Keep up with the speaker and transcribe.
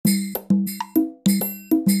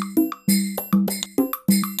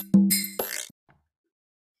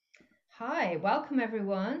Welcome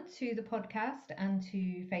everyone to the podcast and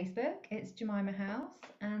to Facebook. It's Jemima House,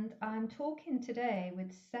 and I'm talking today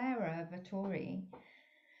with Sarah Vittori,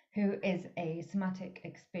 who is a somatic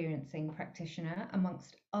experiencing practitioner,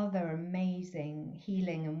 amongst other amazing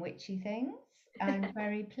healing and witchy things. I'm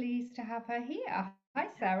very pleased to have her here. Hi,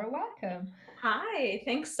 Sarah, welcome. Hi,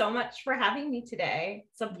 thanks so much for having me today.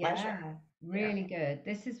 It's a pleasure. Yeah, Yeah. really good.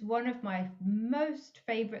 This is one of my most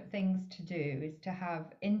favorite things to do is to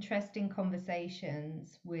have interesting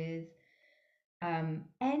conversations with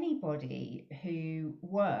anybody who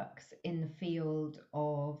works in the field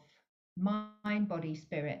of mind, body,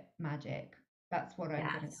 spirit, magic. That's what I'm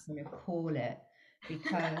going to Yes. kind of call it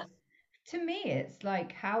because to me it's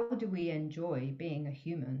like, how do we enjoy being a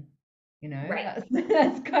human? You know, Right.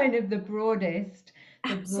 that's kind of the broadest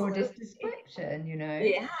Absolutely. description, you know.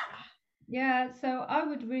 Yeah. Yeah, so I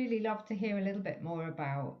would really love to hear a little bit more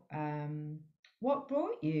about what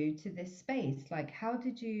brought you to this space. Like, how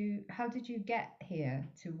did you get here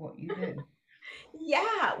to what you do?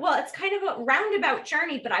 Yeah. Well, it's kind of a roundabout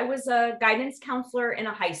journey, but I was a guidance counselor in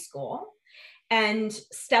a high school and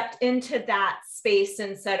stepped into that space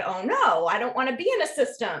and said, oh no, I don't want to be in a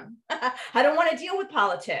system. I don't want to deal with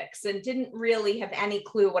politics, and didn't really have any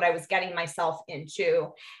clue what I was getting myself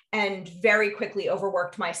into. And very quickly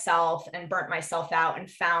overworked myself and burnt myself out and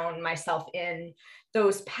found myself in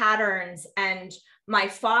those patterns. And my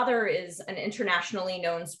father is an internationally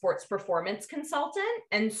known sports performance consultant.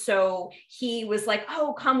 And so he was like,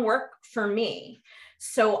 oh, come work for me.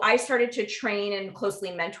 So I started to train and closely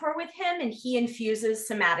mentor with him, and he infuses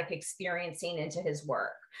somatic experiencing into his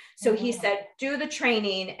work. Oh, So he wow. said, do the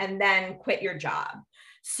training and then quit your job.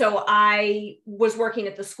 So I was working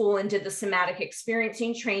at the school and did the somatic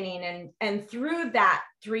experiencing training. And through that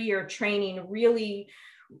 3-year training, really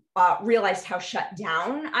realized how shut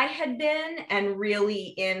down I had been, and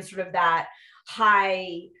really in sort of that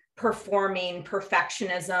high performing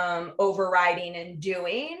perfectionism, overriding and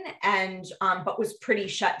doing, and but was pretty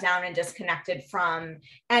shut down and disconnected from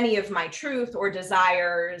any of my truth or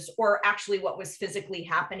desires, or actually what was physically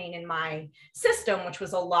happening in my system, which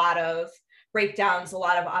was a lot of breakdowns, a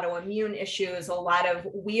lot of autoimmune issues, a lot of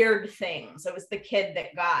weird things. I was the kid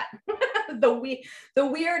that got the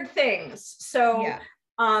weird things. So Yeah.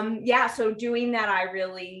 yeah, so doing that, I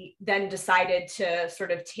really then decided to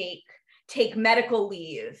sort of take medical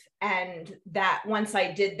leave. And that once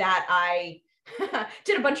I did that, I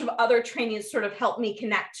did a bunch of other trainings, sort of helped me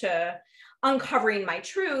connect to uncovering my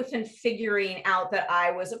truth and figuring out that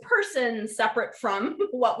I was a person separate from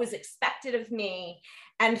what was expected of me.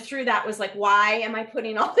 And through that was like, why am I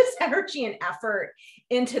putting all this energy and effort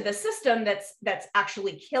into the system that's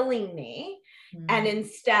actually killing me? And Mm.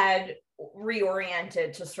 instead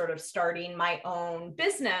reoriented to sort of starting my own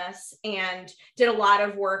business, and did a lot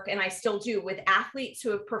of work, and I still do, with athletes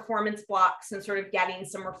who have performance blocks and sort of getting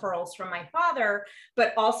some referrals from my father,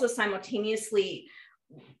 but also simultaneously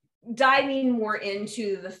diving more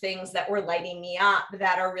into the things that were lighting me up,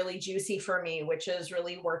 that are really juicy for me, which is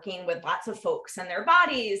really working with lots of folks and their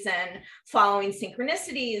bodies, and following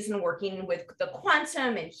synchronicities, and working with the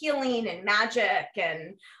quantum and healing and magic,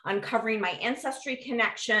 and uncovering my ancestry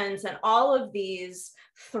connections, and all of these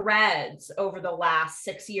threads over the last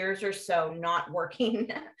 6 years or so, not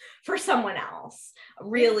working for someone else,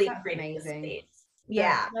 really That's creating the amazing. space.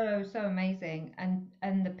 That's Yeah. so amazing.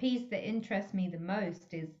 And the piece that interests me the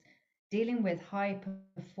most is dealing with high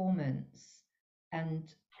performance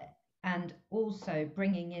and and also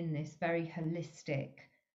bringing in this very holistic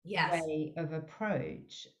Yes. way of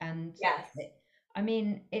approach. And Yes. I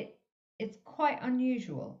mean, it's quite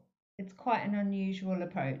unusual. It's quite an unusual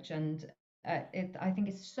approach, and I think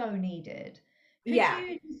it's so needed. Could Yeah.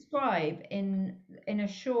 you describe in a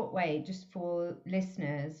short way, just for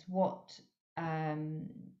listeners, what um,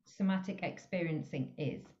 somatic experiencing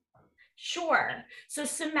is? Sure. So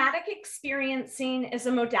somatic experiencing is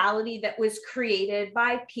a modality that was created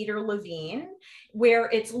by Peter Levine, where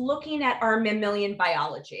it's looking at our mammalian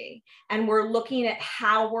biology, and we're looking at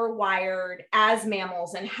how we're wired as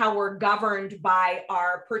mammals and how we're governed by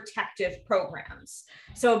our protective programs.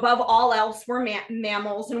 So above all else, we're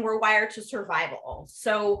mammals, and we're wired to survival.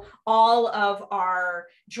 So all of our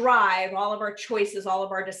drive, all of our choices, all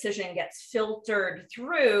of our decision gets filtered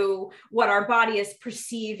through what our body is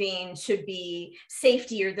perceiving to be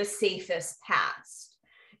safety, or the safest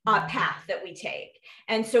Mm. path that we take.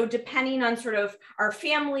 And so depending on sort of our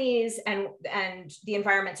families and the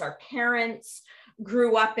environments our parents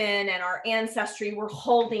grew up in, and our ancestry, we're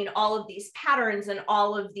holding all of these patterns and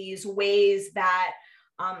all of these ways that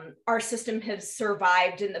our system has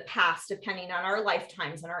survived in the past, depending on our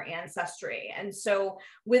lifetimes and our ancestry. And so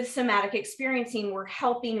with somatic experiencing, we're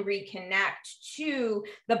helping reconnect to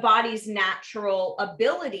the body's natural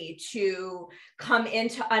ability to come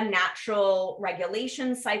into a natural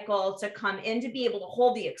regulation cycle, to come in to be able to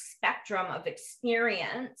hold the spectrum of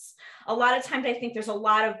experience. A lot of times I think there's a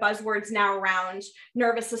lot of buzzwords now around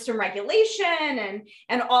nervous system regulation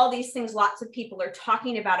and all these things. Lots of people are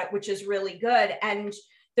talking about it, which is really good. And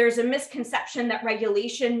there's a misconception that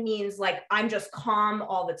regulation means like I'm just calm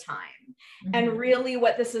all the time. Mm-hmm. And really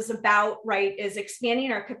what this is about, right, is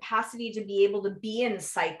expanding our capacity to be able to be in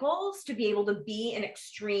cycles, to be able to be in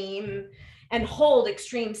extreme and hold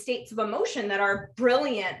extreme states of emotion that our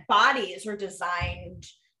brilliant bodies are designed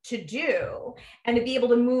to do, and to be able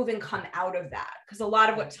to move and come out of that. Because a lot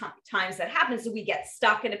of what times that happens is we get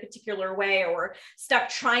stuck in a particular way, or we're stuck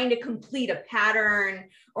trying to complete a pattern,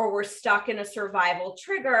 or we're stuck in a survival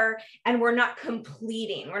trigger and we're not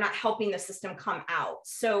completing, we're not helping the system come out.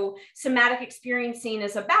 So somatic experiencing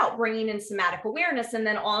is about bringing in somatic awareness, and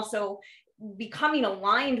then also becoming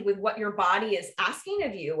aligned with what your body is asking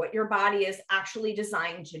of you, what your body is actually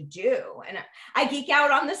designed to do. And I geek out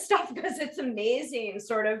on this stuff because it's amazing,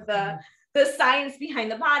 sort of the science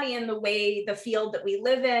behind the body and the way, the field that we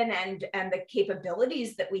live in, and the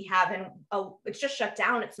capabilities that we have. And it's just shut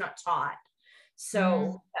down, it's not taught.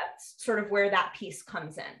 So that's sort of where that piece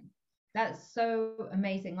comes in. That's so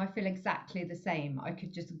amazing. I feel exactly the same. I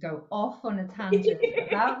could just go off on a tangent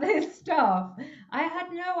about this stuff. I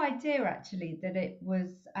had no idea actually that it was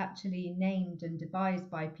actually named and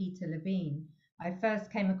devised by Peter Levine. I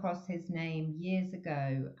first came across his name years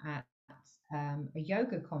ago at a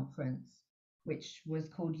yoga conference, which was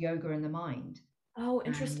called Yoga in the Mind. Oh,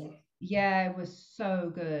 interesting. And yeah, it was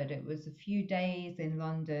so good. It was a few days in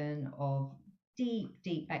London of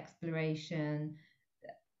deep exploration.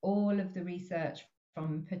 All of the research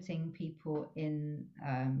from putting people in,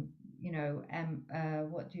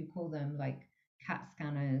 what do you call them? Like CAT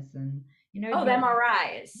scanners and,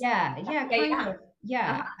 MRIs.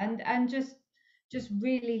 Yeah. And just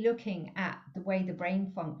really looking at the way the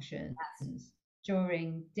brain functions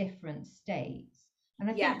during different states. And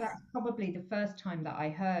I think that's probably the first time that I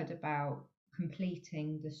heard about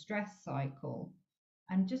completing the stress cycle,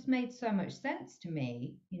 and just made so much sense to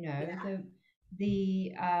me,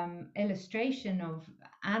 the illustration of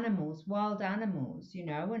animals, wild animals,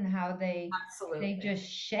 and how they just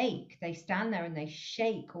shake. They stand there and they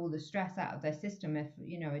shake all the stress out of their system. If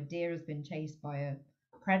a deer has been chased by a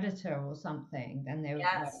predator or something, then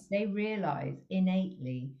they realize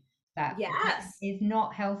innately that is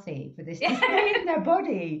not healthy for this to stay in their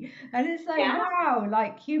body. And it's like, wow,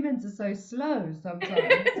 like humans are so slow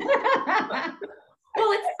sometimes.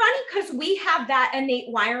 Well, it's funny because we have that innate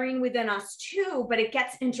wiring within us too, but it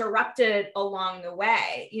gets interrupted along the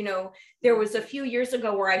way. There was a few years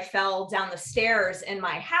ago where I fell down the stairs in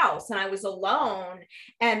my house and I was alone,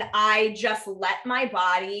 and I just let my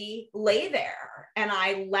body lay there and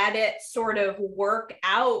I let it sort of work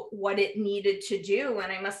out what it needed to do.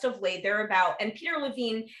 And I must have laid there and Peter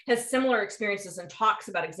Levine has similar experiences and talks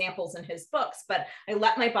about examples in his books, but I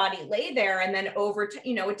let my body lay there, and then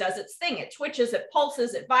it does its thing. It twitches, it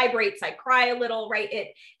pulses, it vibrates, I cry a little, right? It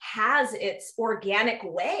has its organic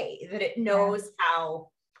way that it knows how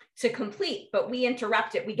to complete, but we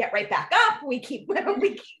interrupt it. We get right back up. We keep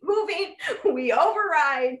moving, we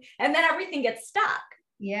override, and then everything gets stuck.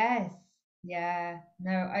 Yes. Yeah.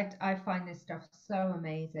 No, I find this stuff so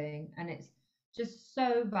amazing, and it's just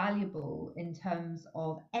so valuable in terms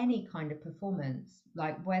of any kind of performance,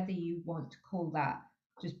 like whether you want to call that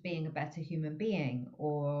just being a better human being,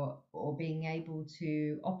 or being able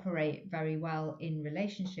to operate very well in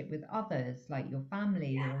relationship with others, like your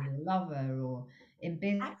family or your lover, or in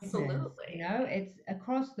business. Absolutely. It's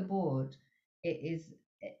across the board. It is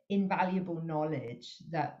invaluable knowledge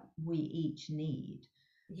that we each need.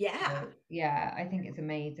 So, I think it's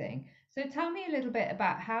amazing. So tell me a little bit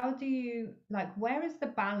about how do you, where is the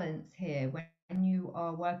balance here when you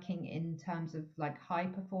are working in terms of like high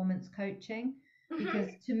performance coaching?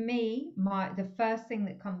 Because to me, the first thing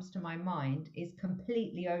that comes to my mind is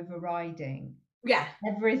completely overriding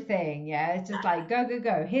everything. It's just like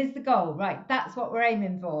go. Here's the goal, right? That's what we're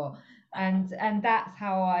aiming for, and that's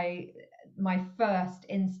how my first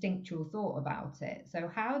instinctual thought about it. So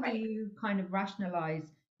how do you kind of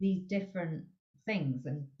rationalize these different things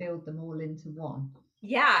and build them all into one?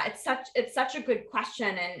 Yeah, it's such a good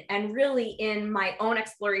question. And really in my own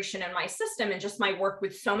exploration in my system and just my work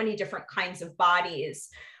with so many different kinds of bodies,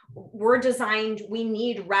 we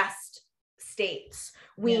need rest states.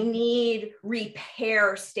 We need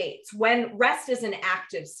repair states when rest is an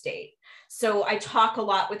active state. So I talk a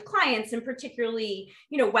lot with clients, and particularly,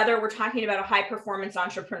 whether we're talking about a high performance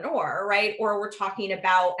entrepreneur, right? Or we're talking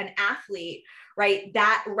about an athlete, right?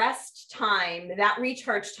 That rest time, that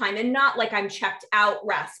recharge time, and not like I'm checked out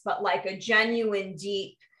rest, but like a genuine,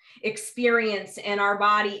 deep experience in our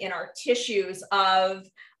body, in our tissues of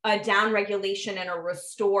a down regulation and a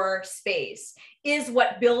restore space is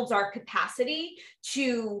what builds our capacity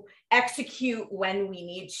to execute when we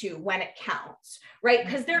need to, when it counts, right?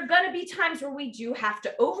 Because there are going to be times where we do have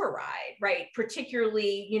to override, right?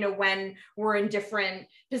 Particularly, when we're in different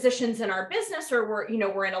positions in our business, or we're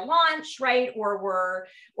in a launch, right? Or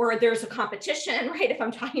there's a competition, right? If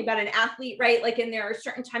I'm talking about an athlete, right? Like, and there are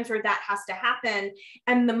certain times where that has to happen.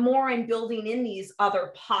 And the more I'm building in these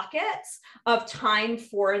other pockets of time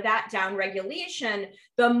for that down regulation,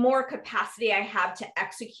 the more capacity I have to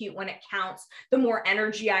execute when it counts, the more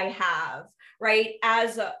energy I have, right?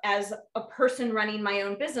 As a person running my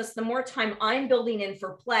own business, the more time I'm building in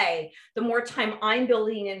for play, the more time I'm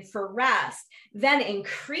building in for rest, then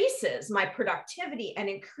increases my productivity and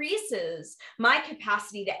increases my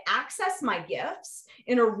capacity to access my gifts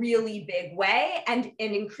in a really big way, and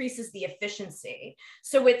increases the efficiency.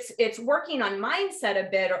 So it's working on mindset a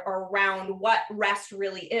bit around what rest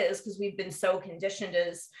really is, because we've been so conditioned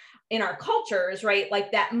as in our cultures, right?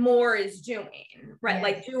 Like that more is doing, right? Yes.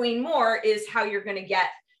 Like doing more is how you're going to get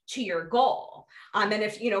to your goal. And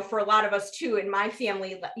if, for a lot of us too, in my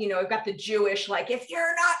family, I've got the Jewish, like, if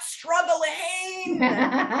you're not struggling,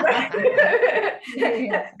 then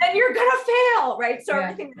you're going to fail, right? So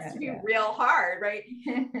everything has to be real hard, right?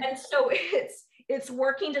 And so it's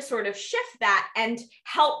working to sort of shift that and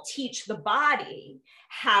help teach the body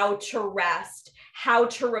how to rest, how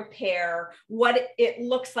to repair, what it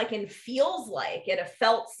looks like and feels like at a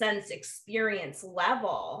felt sense experience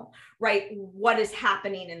level, right? What is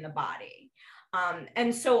happening in the body.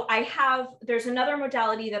 And so there's another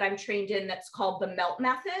modality that I'm trained in that's called the MELT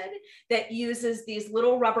method, that uses these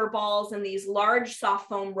little rubber balls and these large soft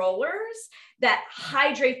foam rollers that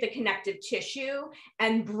hydrate the connective tissue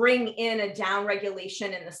and bring in a down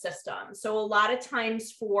regulation in the system. So a lot of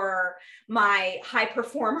times for my high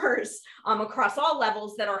performers across all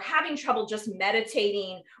levels that are having trouble just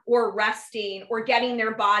meditating or resting or getting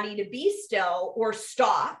their body to be still or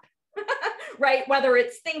stop, right? Whether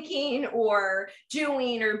it's thinking or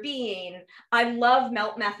doing or being, I love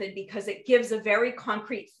MELT method because it gives a very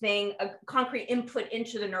concrete thing, a concrete input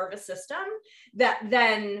into the nervous system that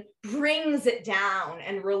then brings it down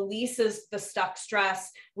and releases the stuck stress,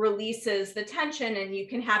 releases the tension, and you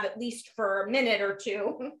can have, at least for a minute or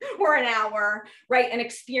two or an hour, right, an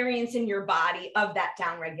experience in your body of that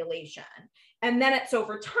down regulation. And then it's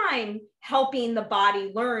over time helping the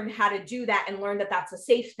body learn how to do that, and learn that that's a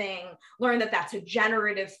safe thing, learn that that's a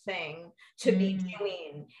generative thing to be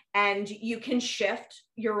doing. And you can shift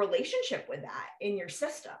your relationship with that in your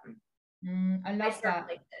system. I love that.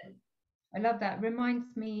 I love that.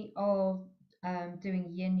 Reminds me of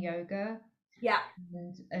doing yin yoga. Yeah.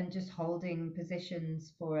 And just holding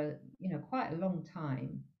positions for, quite a long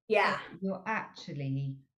time. Yeah. So you're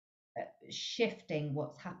actually shifting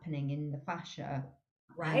what's happening in the fascia,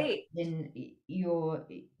 right? In you're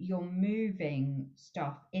moving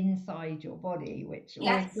stuff inside your body, which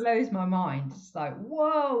always blows my mind. It's like,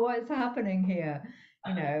 whoa, what's happening here?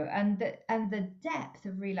 And the depth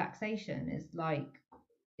of relaxation is like,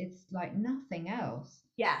 it's like nothing else.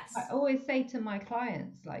 Yes. I always say to my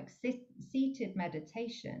clients, like, seated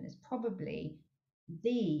meditation is probably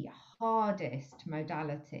the hardest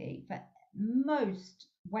modality for most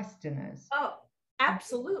Westerners. Oh,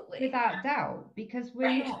 absolutely. Without doubt, because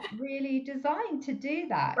we're not really designed to do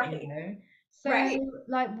that, So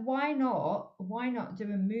like, why not do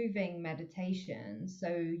a moving meditation so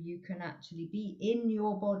you can actually be in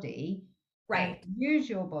your body, and use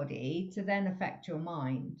your body to then affect your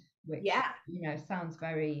mind, which sounds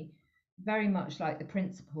very, very much like the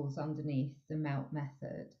principles underneath the MELT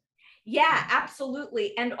method. Yeah,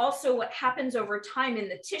 absolutely. And also what happens over time in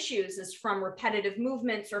the tissues is from repetitive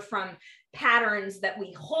movements or from patterns that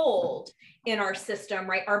we hold in our system,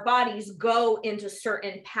 right? Our bodies go into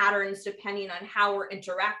certain patterns depending on how we're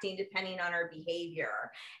interacting, depending on our behavior.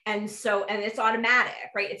 And it's automatic,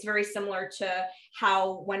 right? It's very similar to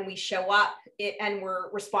how when we show up and we're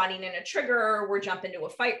responding in a trigger, we're jumping into a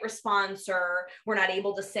fight response, or we're not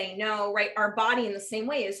able to say no, right? Our body in the same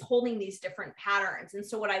way is holding these different patterns. And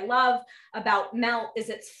so what I love about MELT is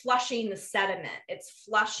it's flushing the sediment. It's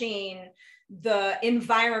flushing the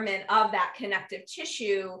environment of that connective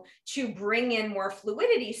tissue to bring in more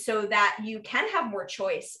fluidity so that you can have more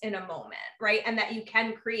choice in a moment, right? And that you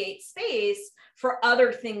can create space for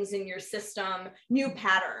other things in your system, new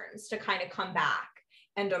patterns to kind of come back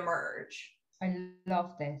and emerge. I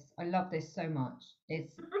love this. I love this so much.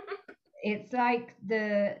 It's like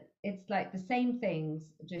the same things,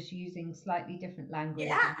 just using slightly different language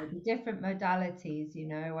Yeah. and maybe different modalities.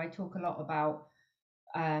 I talk a lot about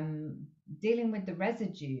dealing with the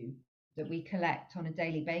residue that we collect on a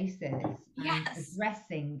daily basis and Yes.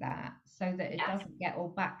 addressing that so that it Yes. doesn't get all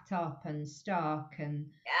backed up and stuck, and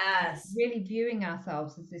Yes. really viewing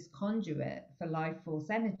ourselves as this conduit for life force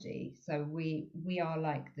energy. So we are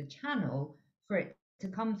like the channel for it to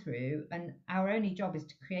come through, and our only job is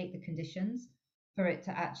to create the conditions for it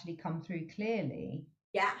to actually come through clearly.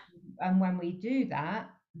 Yeah. And when we do that,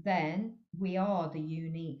 then we are the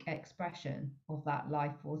unique expression of that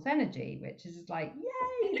life force energy, which is like,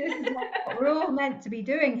 yay, this is what we're all meant to be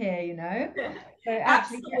doing here. So it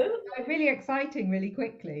actually gets Absolutely. really exciting really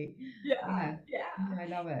quickly. Yeah. Yeah, Yeah. I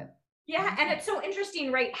love it. Yeah, and it's so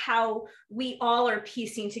interesting, right? How we all are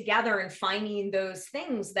piecing together and finding those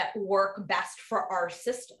things that work best for our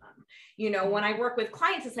system. When I work with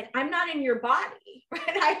clients, it's like, I'm not in your body,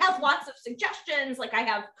 right? I have lots of suggestions. Like, I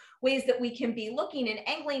have ways that we can be looking and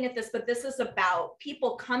angling at this, but this is about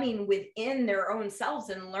people coming within their own selves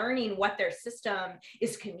and learning what their system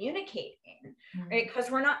is communicating, right?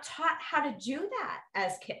 Because we're not taught how to do that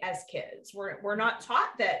as kids. We're not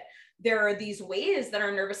taught that there are these ways that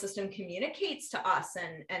our nervous system communicates to us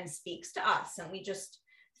and speaks to us. And we just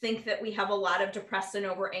think that we have a lot of depressed and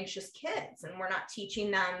over anxious kids, and we're not teaching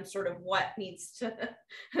them sort of what needs to,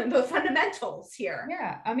 the fundamentals here.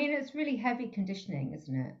 Yeah, I mean, it's really heavy conditioning,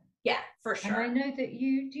 isn't it? Yeah, for sure. And I know that do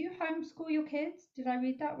you homeschool your kids? Did I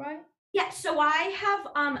read that right? Yeah, so I have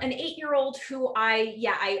an 8-year-old who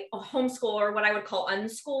I homeschool, or what I would call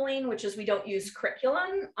unschooling, which is we don't use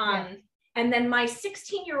curriculum. And then my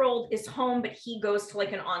 16-year-old is home, but he goes to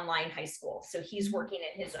like an online high school. So he's working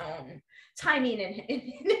in his own timing and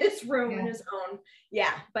in his room, in his own.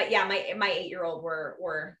 Yeah. But yeah, my 8-year-old,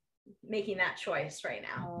 we're making that choice right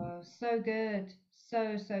now. Oh, so good.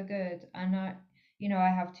 So good. And I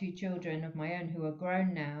have 2 children of my own who are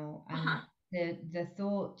grown now, and the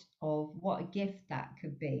thought of what a gift that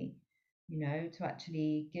could be, to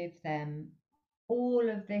actually give them all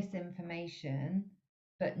of this information,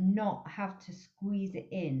 but not have to squeeze it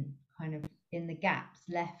in kind of in the gaps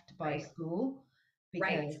left by school,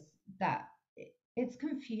 because it's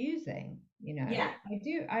confusing. Yeah.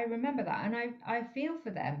 I remember that, and I feel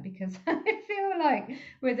for them, because I feel like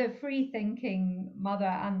with a free thinking mother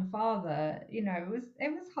and father, it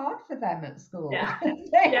was hard for them at school. Yeah.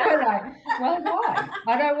 They were like, well, why?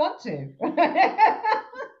 I don't want to.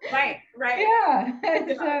 Right. Yeah.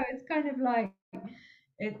 So it's kind of like,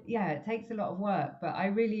 it takes a lot of work, but I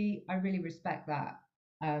really respect that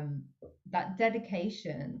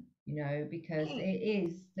dedication, because it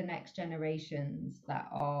is the next generations that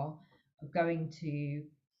are going to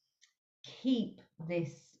keep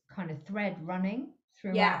this kind of thread running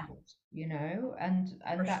throughout, and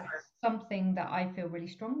that's something that I feel really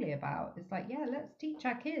strongly about. It's like, yeah, let's teach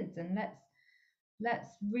our kids, and let's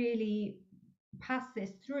really pass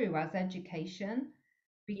this through as education,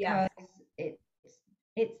 because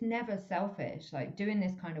it's never selfish, like doing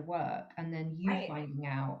this kind of work and then you finding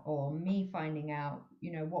out, or me finding out,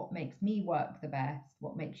 what makes me work the best,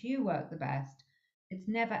 what makes you work the best. It's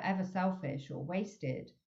never ever selfish or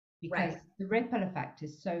wasted, because the ripple effect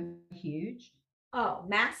is so huge. Oh,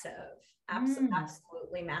 massive.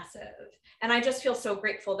 Absolutely massive. And I just feel so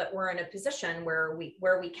grateful that we're in a position where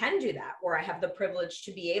we can do that, where I have the privilege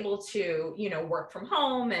to be able to, work from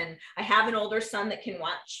home, and I have an older son that can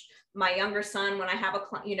watch my younger son when I have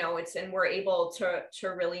and we're able to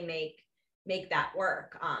really make that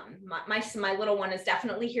work. My little one is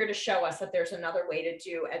definitely here to show us that there's another way to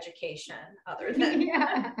do education other than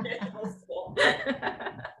school.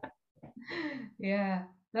 Yeah.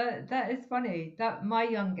 That is funny. That my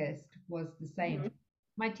youngest was the same.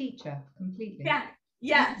 My teacher, completely. Yeah.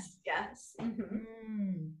 Yes.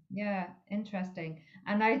 Yeah, interesting.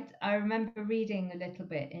 And I remember reading a little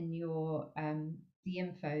bit in your the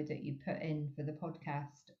info that you put in for the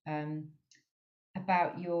podcast,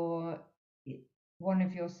 about one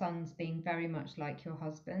of your sons being very much like your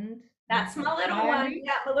husband. That's my little one.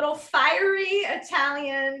 Yeah, my little fiery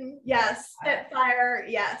Italian. Yes, Spitfire.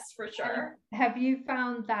 Yes, for sure. Have you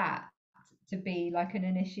found that to be like an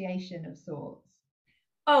initiation of sorts?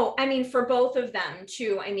 Oh, I mean, for both of them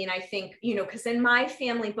too. I mean, I think, because in my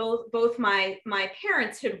family, both my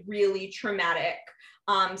parents had really traumatic,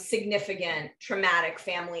 significant traumatic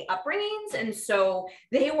family upbringings. And so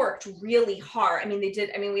they worked really hard. I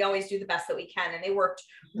mean, we always do the best that we can, and they worked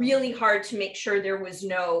really hard to make sure there was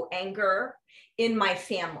no anger in my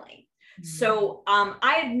family. So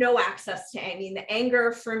I had no access to, I mean, the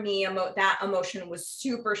anger for me, that emotion was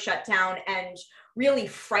super shut down, and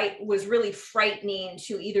was really frightening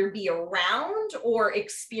to either be around or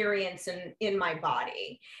experience in my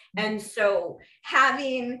body. And so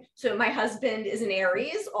my husband is an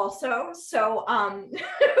Aries also. So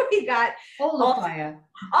we got all the fire.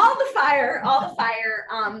 All the fire, all the fire.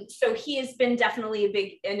 So he has been definitely a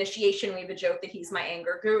big initiation. We have a joke that he's my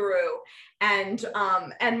anger guru, and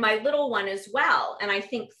my little one as well. And I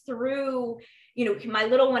think through, my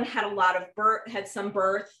little one had some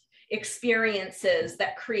birth experiences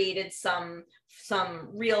that created some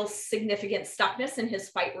real significant stuckness in his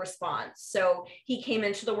fight response. So he came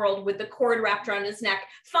into the world with the cord wrapped around his neck.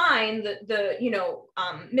 Fine, the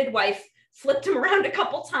midwife flipped him around a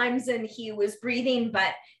couple times and he was breathing,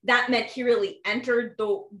 but that meant he really entered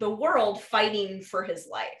the world fighting for his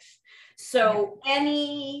life. So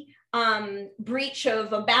any breach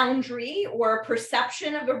of a boundary or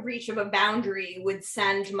perception of a breach of a boundary would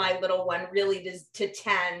send my little one really to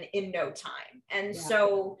 10 in no time. And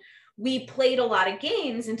so we played a lot of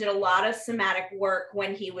games and did a lot of somatic work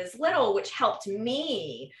when he was little, which helped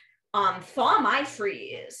me thaw my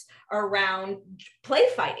freeze around play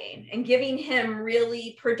fighting and giving him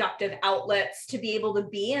really productive outlets to be able to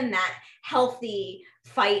be in that healthy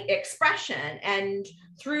fight expression. And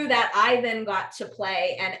through that, I then got to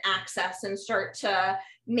play and access and start to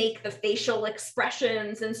make the facial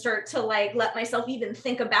expressions and start to let myself even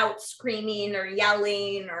think about screaming or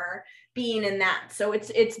yelling or being in that. So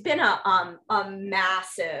it's been a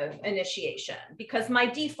massive initiation, because my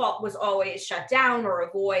default was always shut down or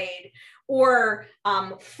avoid or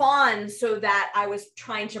fawn, so that I was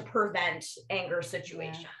trying to prevent anger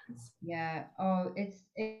situations. Yeah. Oh,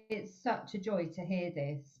 it's such a joy to hear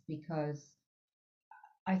this, because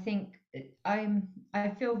I think I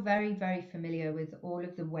feel very, very familiar with all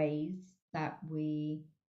of the ways that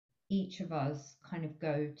each of us kind of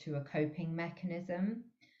go to a coping mechanism.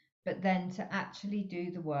 But then to actually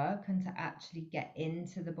do the work and to actually get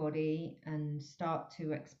into the body and start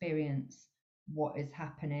to experience what is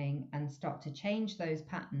happening and start to change those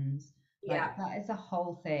patterns, like that is a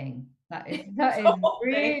whole thing. That is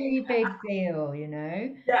really big deal, you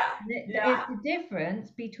know. It's the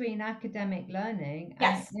difference between academic learning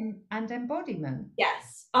and embodiment.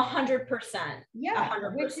 Yes, 100%. Yeah,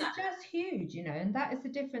 which is just huge, you know, and that is the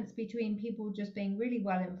difference between people just being really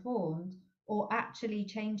well informed or actually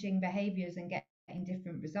changing behaviors and getting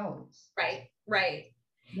different results. Right.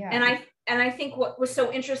 Yeah. And I think what was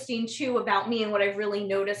so interesting too about me and what I've really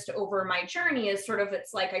noticed over my journey is sort of,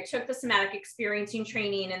 it's like I took the somatic experiencing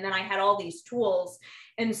training and then I had all these tools.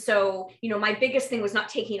 And so, my biggest thing was not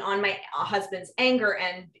taking on my husband's anger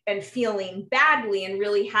and feeling badly, and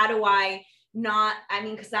really, how do I not, I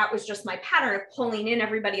mean, because that was just my pattern of pulling in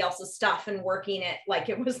everybody else's stuff and working it like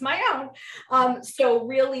it was my own. So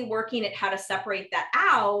really working at how to separate that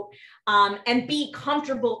out, and be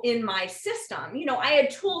comfortable in my system. I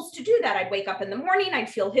had tools to do that. I'd wake up in the morning, I'd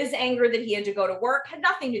feel his anger that he had to go to work, had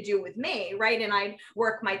nothing to do with me, right? And I'd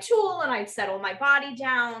work my tool and I'd settle my body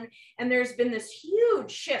down. And there's been this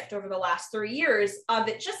huge shift over the last 3 years of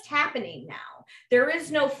it just happening now. There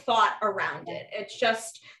is no thought around it. It's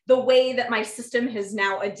just the way that my system has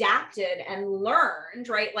now adapted and learned,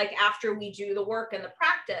 right? Like after we do the work and the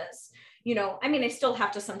practice, I mean, I still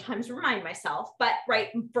have to sometimes remind myself, but right,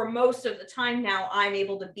 for most of the time now, I'm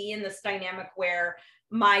able to be in this dynamic where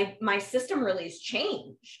my system really has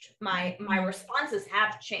changed. My responses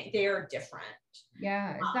have changed. They are different.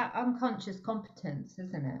 Yeah, it's that unconscious competence,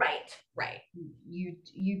 isn't it? Right.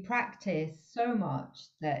 You practice so much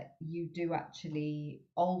that you do actually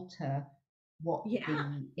alter what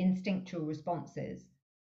the instinctual response is,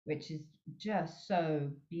 which is just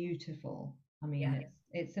so beautiful. I mean,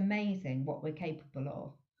 it's amazing what we're capable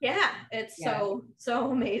of. Yeah, it's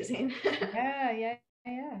so amazing. Yeah.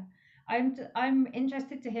 I'm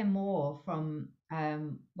interested to hear more from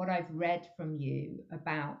what I've read from you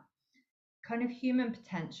about kind of human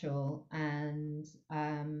potential and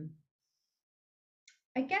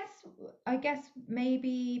I guess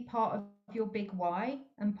maybe part of your big why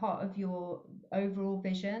and part of your overall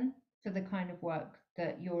vision for the kind of work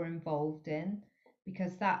that you're involved in,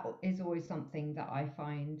 because that is always something that I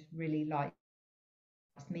find really lights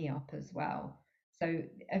me up as well. So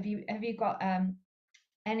have you got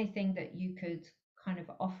anything that you could kind of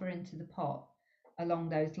offer into the pot along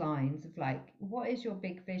those lines of like, what is your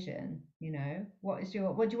big vision? You know, what do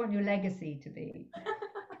you want your legacy to be?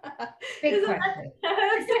 Big question.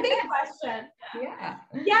 It's a big question. Yeah.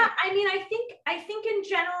 Yeah. I mean, I think in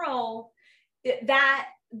general that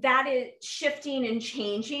is shifting and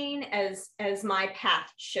changing as my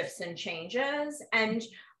path shifts and changes. And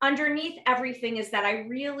underneath everything is that I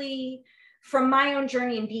really, from my own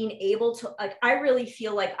journey and being able to, like, I really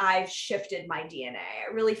feel like I've shifted my DNA.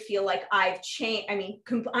 I really feel like I've changed. I mean,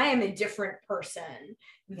 I am a different person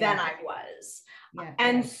than I was. Yeah.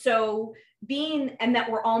 And so and that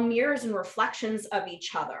we're all mirrors and reflections of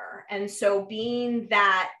each other. And so being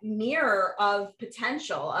that mirror of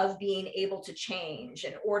potential, of being able to change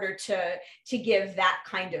in order to give that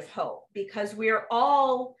kind of hope, because we're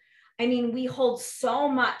all, I mean, we hold so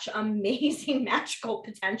much amazing magical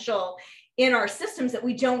potential in our systems that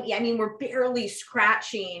we don't, I mean, we're barely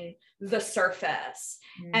scratching the surface.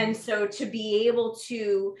 And so to be able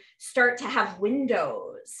to start to have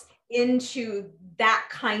windows into that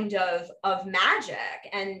kind of magic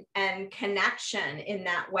and connection in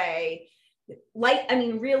that way,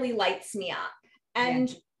 really lights me up.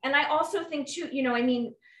 And I also think too, you know, I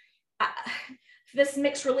mean, this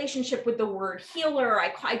mixed relationship with the word healer.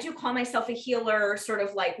 I do call myself a healer, sort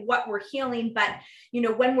of like what we're healing, but you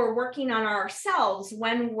know, when we're working on ourselves,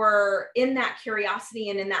 when we're in that curiosity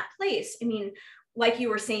and in that place, I mean, like you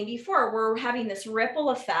were saying before, we're having this ripple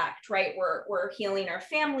effect, right? We're healing our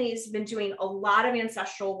families, been doing a lot of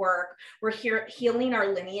ancestral work. We're here healing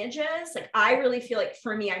our lineages. Like, I really feel like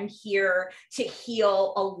for me, I'm here to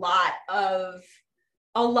heal a lot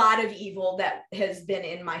of evil that has been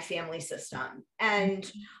in my family system.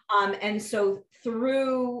 And so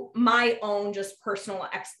through my own just personal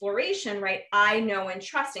exploration, right, I know and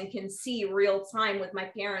trust and can see real time with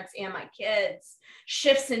my parents and my kids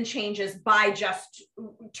shifts and changes by just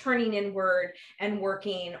turning inward and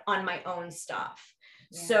working on my own stuff.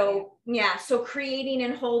 So creating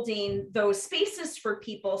and holding those spaces for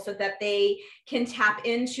people so that they can tap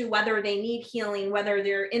into whether they need healing, whether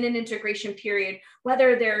they're in an integration period,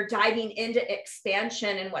 whether they're diving into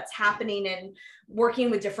expansion and what's happening and working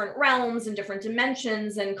with different realms and different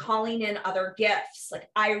dimensions and calling in other gifts. Like,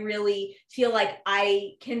 I really feel like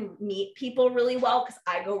I can meet people really well because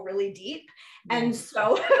I go really deep. And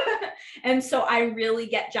so I really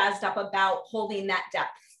get jazzed up about holding that depth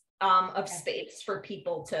of space for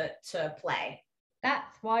people to play.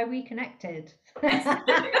 That's why we connected.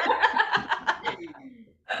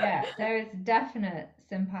 Yeah, there is definite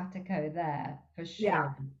simpatico there for sure. Yeah.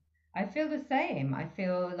 I feel the same. I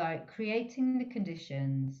feel like creating the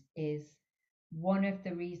conditions is one of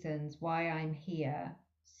the reasons why I'm here,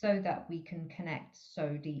 so that we can connect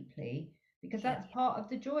so deeply, because that's part of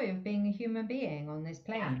the joy of being a human being on this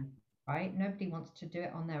plane, right? Nobody wants to do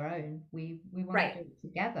it on their own. We want to do it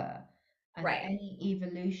together. And any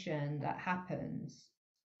evolution that happens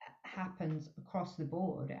across the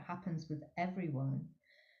board. It happens with everyone.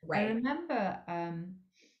 I remember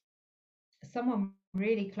someone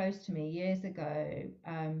really close to me years ago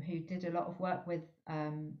who did a lot of work with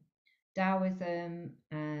Taoism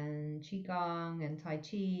and Qigong and Tai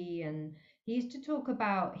Chi, and he used to talk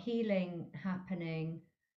about healing happening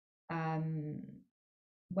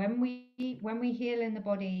when we heal in the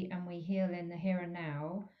body and we heal in the here and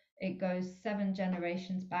now. It goes 7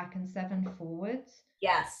 generations back and 7 forwards.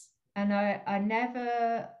 Yes. And I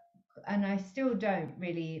never, and I still don't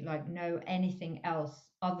really like know anything else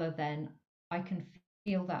other than I can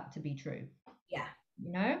feel that to be true. Yeah.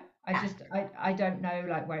 You know, I don't know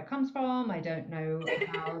like where it comes from. I don't know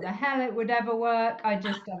how the hell it would ever work. I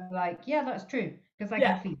just am like, yeah, that's true, because I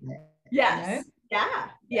can feel it. Yes. You know?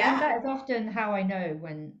 Yeah. And that is often how I know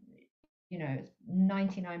when, you know,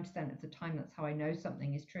 99% of the time that's how I know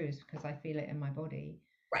something is true, is because I feel it in my body.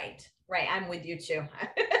 Right. I'm with you too.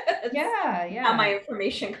 Yeah. How my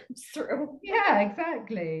information comes through. Yeah,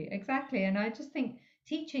 exactly. And I just think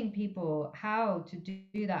teaching people how to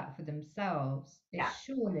do that for themselves is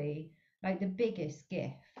surely like the biggest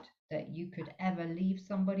gift that you could ever leave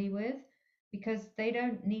somebody with, because they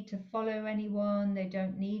don't need to follow anyone, they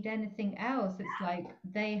don't need anything else. It's like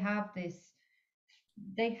they have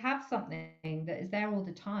something that is there all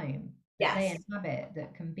the time, that they inhabit,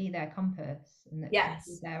 that can be their compass and that can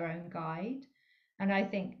be their own guide. And I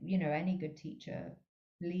think, you know, any good teacher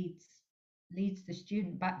leads the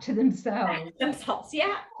student back to themselves.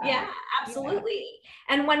 Yeah, absolutely.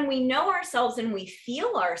 And when we know ourselves and we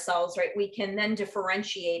feel ourselves, right, we can then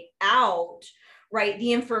differentiate out, right?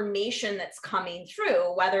 The information that's coming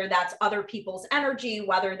through, whether that's other people's energy,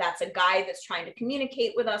 whether that's a guide that's trying to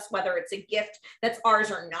communicate with us, whether it's a gift that's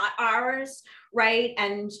ours or not ours, right?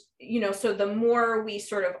 And, so the more we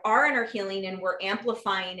sort of are in our healing and we're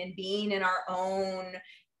amplifying and being in our own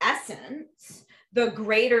essence, the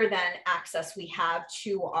greater then access we have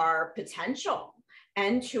to our potential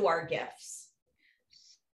and to our gifts.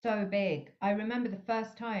 So big. I remember the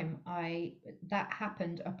first time that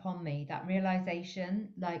happened upon me, that realization,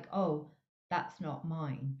 like, oh, that's not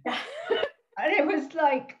mine. And it was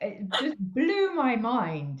like, it just blew my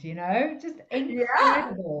mind, just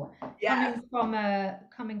incredible. Yeah.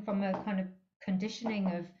 Coming from a kind of conditioning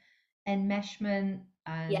of enmeshment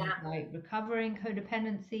and like recovering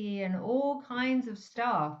codependency and all kinds of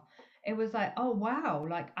stuff. It was like, oh wow,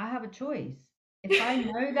 like I have a choice. If I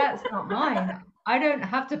know that's not mine, I don't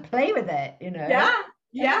have to play with it, Yeah.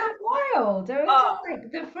 It was wild. It was just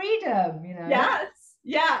like the freedom, Yes.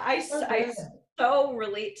 Yeah. I so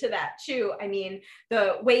relate to that too. I mean,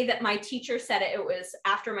 the way that my teacher said it, it was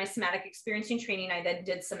after my somatic experiencing training, I then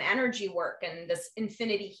did some energy work and this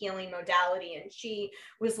infinity healing modality. And she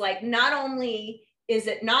was like, not only is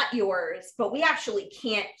it not yours, but we actually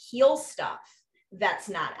can't heal stuff that's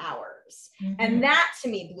not ours. Mm-hmm. And that to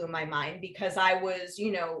me blew my mind because I was,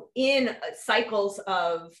 in cycles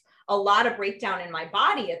of a lot of breakdown in my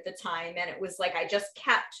body at the time. And it was like, I just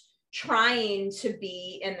kept trying to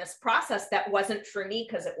be in this process that wasn't for me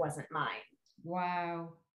because it wasn't mine.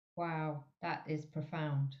 Wow. That is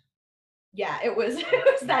profound. Yeah, it was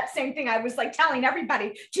that same thing. I was like telling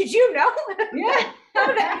everybody, did you know some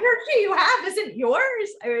of the energy you have isn't yours?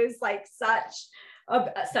 It was like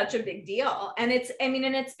such a big deal. And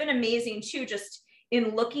it's been amazing too, just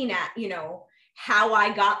in looking at, how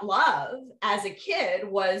I got love as a kid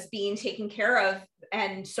was being taken care of.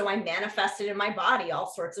 And so I manifested in my body all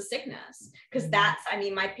sorts of sickness because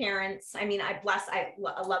my parents, I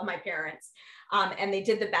love my parents. And they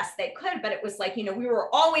did the best they could, but it was like, we were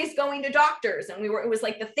always going to doctors and it was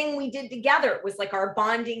like the thing we did together. It was like our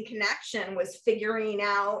bonding connection was figuring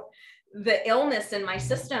out the illness in my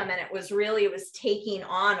system. And it was taking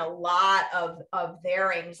on a lot of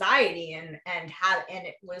their anxiety and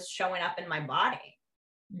it was showing up in my body.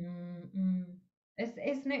 Mm-hmm.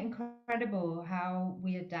 Isn't it incredible how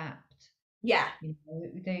we adapt? Yeah.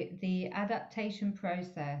 The adaptation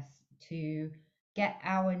process to get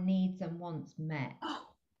our needs and wants met. Oh,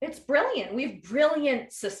 it's brilliant. We have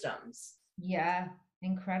brilliant systems. Yeah.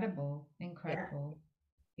 Incredible.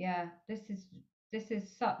 Yeah. This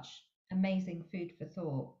is such amazing food for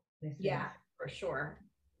thought. For sure.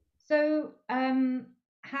 So,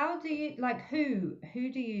 how do you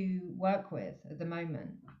who do you work with at the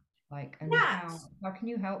moment? Like, and how can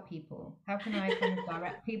you help people? How can I kind of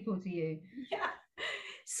direct people to you? Yeah.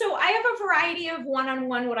 So I have a variety of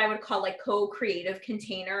one-on-one, what I would call like co-creative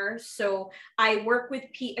containers. So I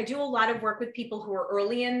do a lot of work with people who are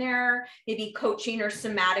early in their maybe coaching or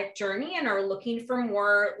somatic journey and are looking for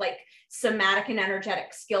more like somatic and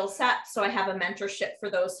energetic skill sets. So I have a mentorship for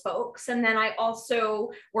those folks. And then I also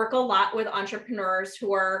work a lot with entrepreneurs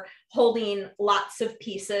who are holding lots of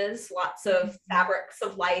pieces, lots of fabrics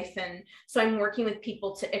of life. And so I'm working with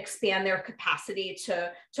people to expand their capacity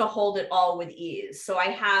to hold it all with ease. So I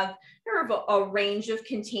have a range of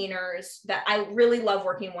containers that I really love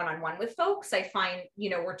working one-on-one with folks. I find,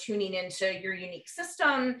 we're tuning into your unique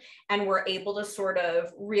system and we're able to sort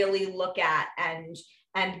of really look at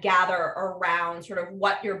and gather around sort of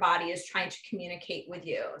what your body is trying to communicate with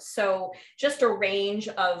you. So just a range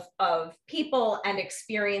of people and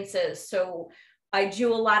experiences. So I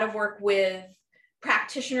do a lot of work with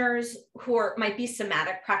practitioners who might be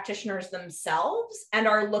somatic practitioners themselves and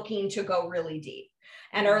are looking to go really deep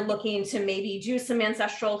and are looking to maybe do some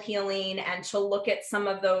ancestral healing and to look at some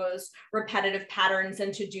of those repetitive patterns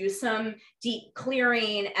and to do some deep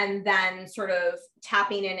clearing and then sort of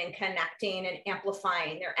tapping in and connecting and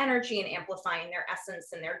amplifying their energy and amplifying their essence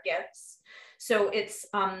and their gifts. So it's,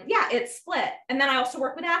 it's split. And then I also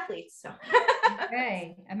work with athletes. So.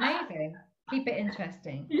 Okay, amazing. Keep it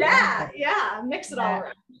interesting. Yeah. Mix it all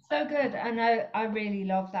around. So good. And I really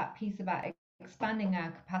love that piece about expanding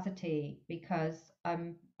our capacity because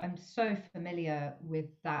I'm so familiar with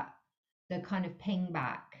that, the kind of ping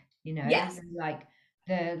back, Yes.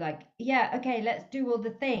 Okay, let's do all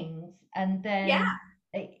the things and then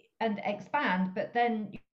and expand, but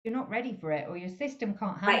then you're not ready for it or your system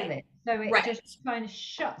can't handle it. So it just kind of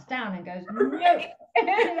shuts down and goes, no,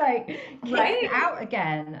 like kicks it out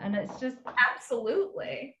again. And it's just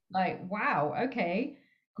absolutely like, wow, okay.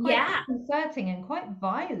 quite Yeah. disconcerting and quite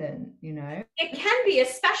violent, you know. It can be,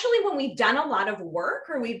 especially when we've done a lot of work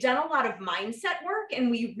or we've done a lot of mindset work and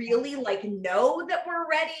we really like know that we're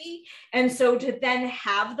ready. And so to then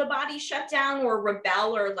have the body shut down or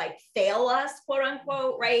rebel or like fail us, quote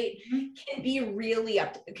unquote, right, can be really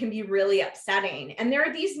upsetting. And there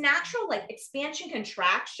are these natural like expansion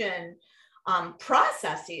contraction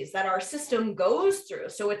processes that our system goes through.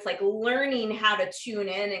 So it's like learning how to tune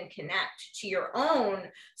in and connect to your own,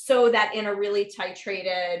 so that in a really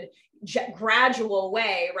titrated, gradual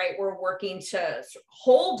way, right, we're working to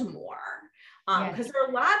hold more. Because there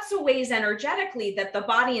are lots of ways energetically that the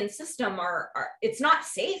body and system are, it's not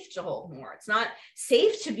safe to hold more. It's not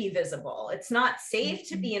safe to be visible. It's not safe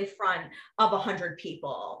to be in front of 100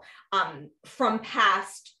 people from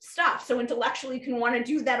past stuff. So intellectually you can want to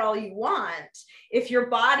do that all you want. If your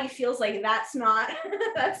body feels like that's not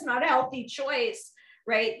that's not a healthy choice,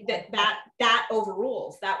 right, that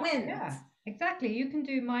overrules, that wins. Yeah, exactly. You can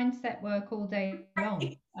do mindset work all day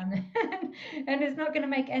long, and and it's not going to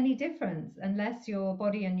make any difference unless your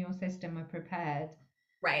body and your system are prepared.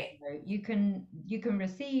 Right. So you can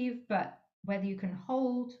receive, but whether you can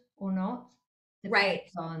hold or not Right.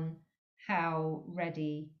 depends on how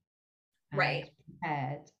ready and Right.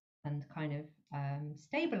 prepared and kind of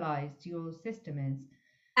stabilized your system is.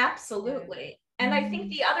 Absolutely. And I think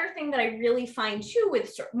Mm, the other thing that I really find too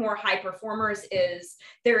with more high performers is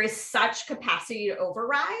there is such capacity to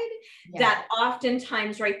override yeah, that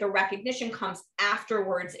oftentimes, right, the recognition comes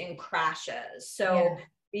afterwards in crashes. So yeah.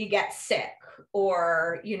 you get sick,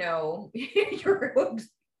 or, you know, you're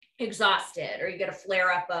exhausted, or you get a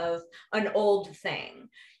flare up of an old thing,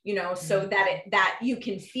 you know, so that you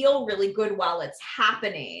can feel really good while it's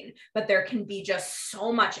happening, but there can be just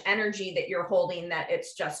so much energy that you're holding that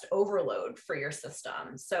it's just overload for your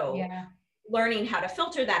system. So Yeah. learning how to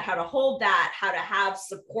filter that, how to hold that, how to have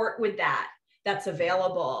support with that that's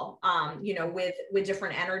available, you know, with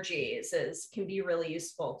different energies can be really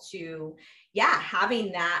useful to,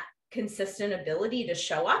 having that consistent ability to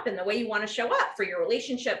show up in the way you want to show up for your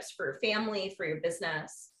relationships, for your family, for your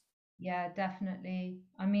business. Yeah, definitely.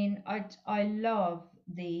 I mean, I love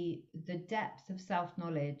the depth of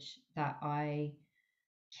self-knowledge that I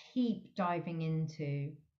keep diving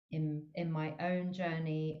into in my own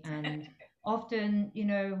journey, and often, you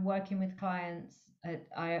know, working with clients,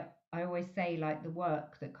 I always say like the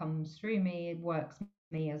work that comes through me works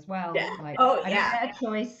me as well. Yeah. Like Oh, I don't yeah. get a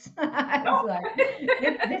choice. It's No. like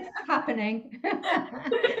this is happening.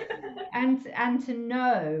 And to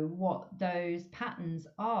know what those patterns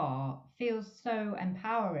are feels so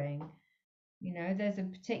empowering. You know, there's a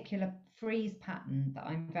particular freeze pattern that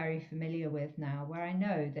I'm very familiar with now, where I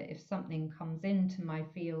know that if something comes into my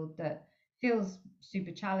field that feels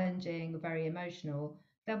super challenging or very emotional,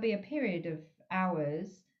 there'll be a period of hours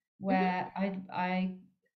Mhm. where I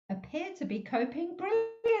appear to be coping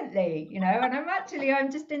brilliantly, you know, and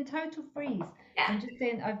I'm just in total freeze. Yeah.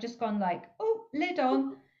 I've just gone like, oh, lid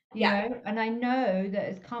on, you Yeah. know, and I know that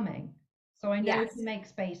it's coming. So I know to Yes. make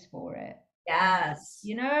space for it. Yes.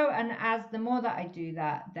 You know, and as the more that I do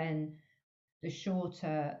that, then the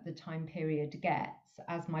shorter the time period gets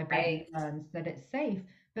as my body Right. learns that it's safe.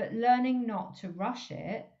 But learning not to rush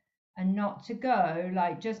it and not to go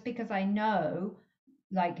like just because I know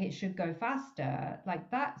like it should go faster, like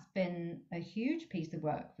that's been a huge piece of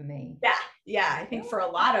work for me. Yeah. Yeah. I think for a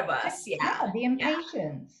lot of us. Yeah, Yeah. the Yeah.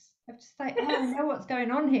 impatience. I'm just like, oh, I know what's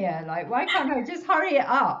going on here. Like, why can't I just hurry it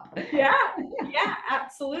up? Yeah. Yeah,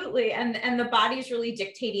 absolutely. And the body's really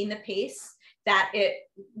dictating the pace that it,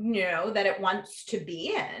 you know, that it wants to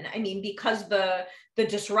be in. I mean, because the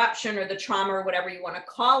disruption or the trauma or whatever you want to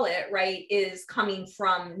call it, right, is coming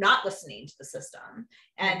from not listening to the system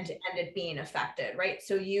Yeah. and it being affected, right?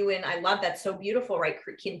 So you, and I love that, so beautiful, right?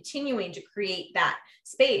 Continuing to create that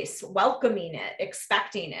space, welcoming it,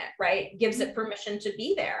 expecting it, right? Gives it permission to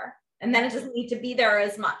be there. And then Yeah. it doesn't need to be there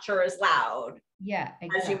as much or as loud Yeah,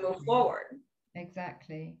 as you move exactly. forward.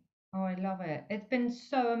 Exactly. Oh, I love it. It's been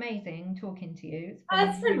so amazing talking to you. It's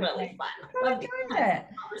It's been been really really great. fun. So Love these enjoyed kinds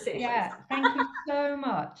of it. conversations. Yeah, thank you so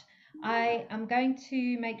much. I am going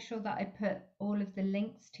to make sure that I put all of the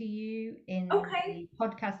links to you in Okay, the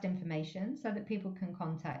podcast information so that people can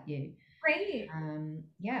contact you. great.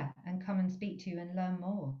 Yeah, and come and speak to you and learn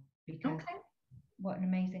more because Okay. what an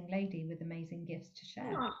amazing lady with amazing gifts to share.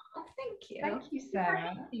 Oh, thank you. Thank you, Thank you for Sarah.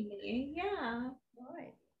 having me. Yeah. All right.